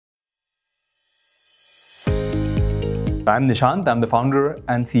I'm Nishant. I'm the founder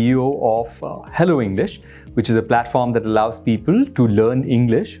and CEO of Hello English, which is a platform that allows people to learn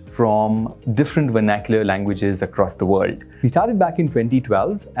English from different vernacular languages across the world. We started back in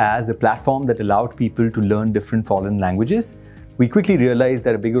 2012 as a platform that allowed people to learn different foreign languages. We quickly realized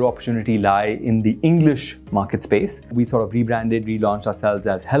that a bigger opportunity lie in the English market space. We sort of rebranded, relaunched ourselves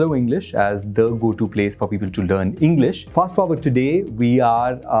as Hello English, as the go-to place for people to learn English. Fast forward today, we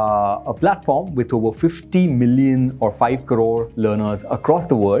are a platform with over 50 million or 5 crore learners across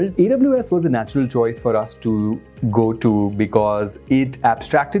the world. AWS was a natural choice for us to go to because it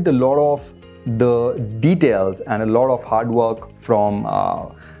abstracted a lot of the details and a lot of hard work from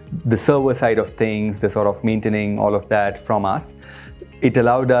the server side of things, the sort of maintaining all of that from us. It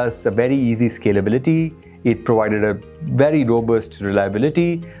allowed us a very easy scalability. It provided a very robust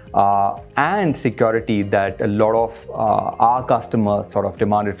reliability and security that a lot of our customers sort of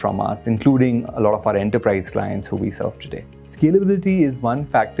demanded from us, including a lot of our enterprise clients who we serve today. Scalability is one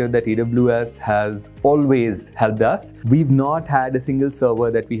factor that AWS has always helped us. We've not had a single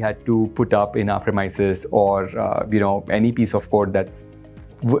server that we had to put up in our premises or any piece of code that's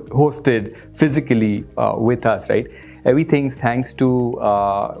hosted physically with us, right? Everything, thanks to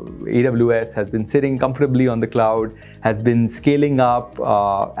AWS, has been sitting comfortably on the cloud, has been scaling up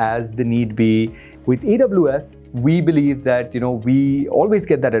as the need be. With AWS, we believe that we always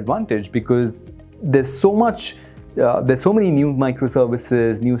get that advantage because there's so many new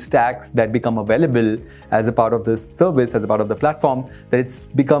microservices, new stacks that become available as a part of this service, as a part of the platform, that it's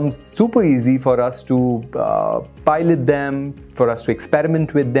become super easy for us to pilot them, for us to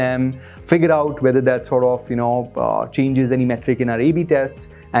experiment with them, figure out whether that sort of changes any metric in our A/B tests,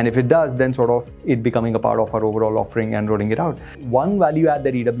 and if it does, then sort of it becoming a part of our overall offering and rolling it out. One value add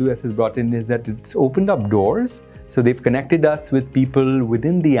that AWS has brought in is that it's opened up doors. So they've connected us with people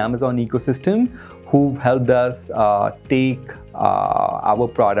within the Amazon ecosystem who've helped us take our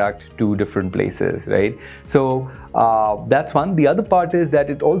product to different places, right? So that's one. The other part is that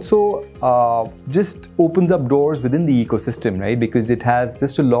it also just opens up doors within the ecosystem, right? Because it has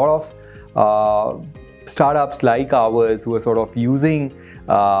just a lot of startups like ours who are sort of using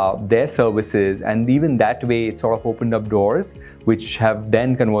their services, and even that way it sort of opened up doors which have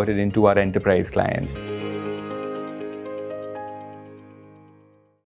then converted into our enterprise clients.